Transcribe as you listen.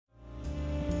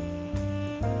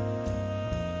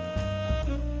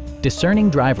Discerning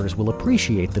drivers will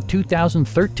appreciate the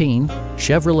 2013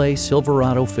 Chevrolet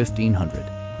Silverado 1500.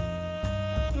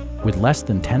 With less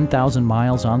than 10,000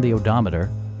 miles on the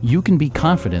odometer, you can be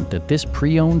confident that this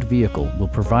pre-owned vehicle will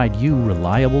provide you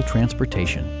reliable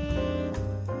transportation.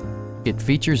 It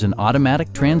features an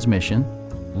automatic transmission,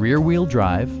 rear-wheel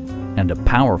drive, and a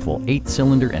powerful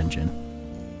 8-cylinder engine.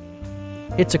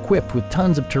 It's equipped with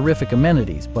tons of terrific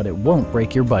amenities, but it won't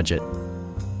break your budget,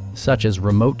 such as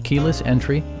remote keyless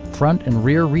entry, front and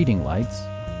rear reading lights,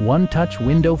 one-touch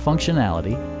window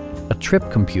functionality, a trip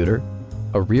computer,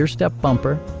 a rear step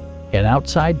bumper, an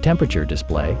outside temperature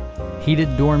display,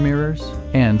 heated door mirrors,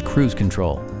 and cruise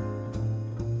control.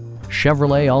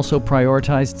 Chevrolet also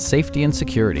prioritized safety and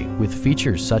security with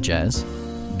features such as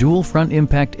dual front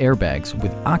impact airbags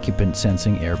with occupant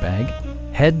sensing airbag,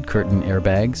 head curtain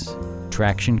airbags,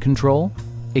 traction control,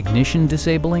 ignition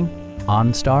disabling,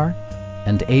 OnStar,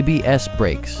 and ABS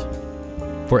brakes.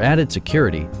 For added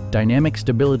security, dynamic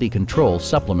stability control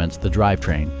supplements the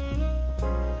drivetrain.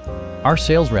 Our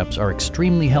sales reps are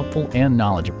extremely helpful and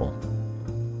knowledgeable.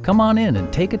 Come on in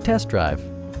and take a test drive.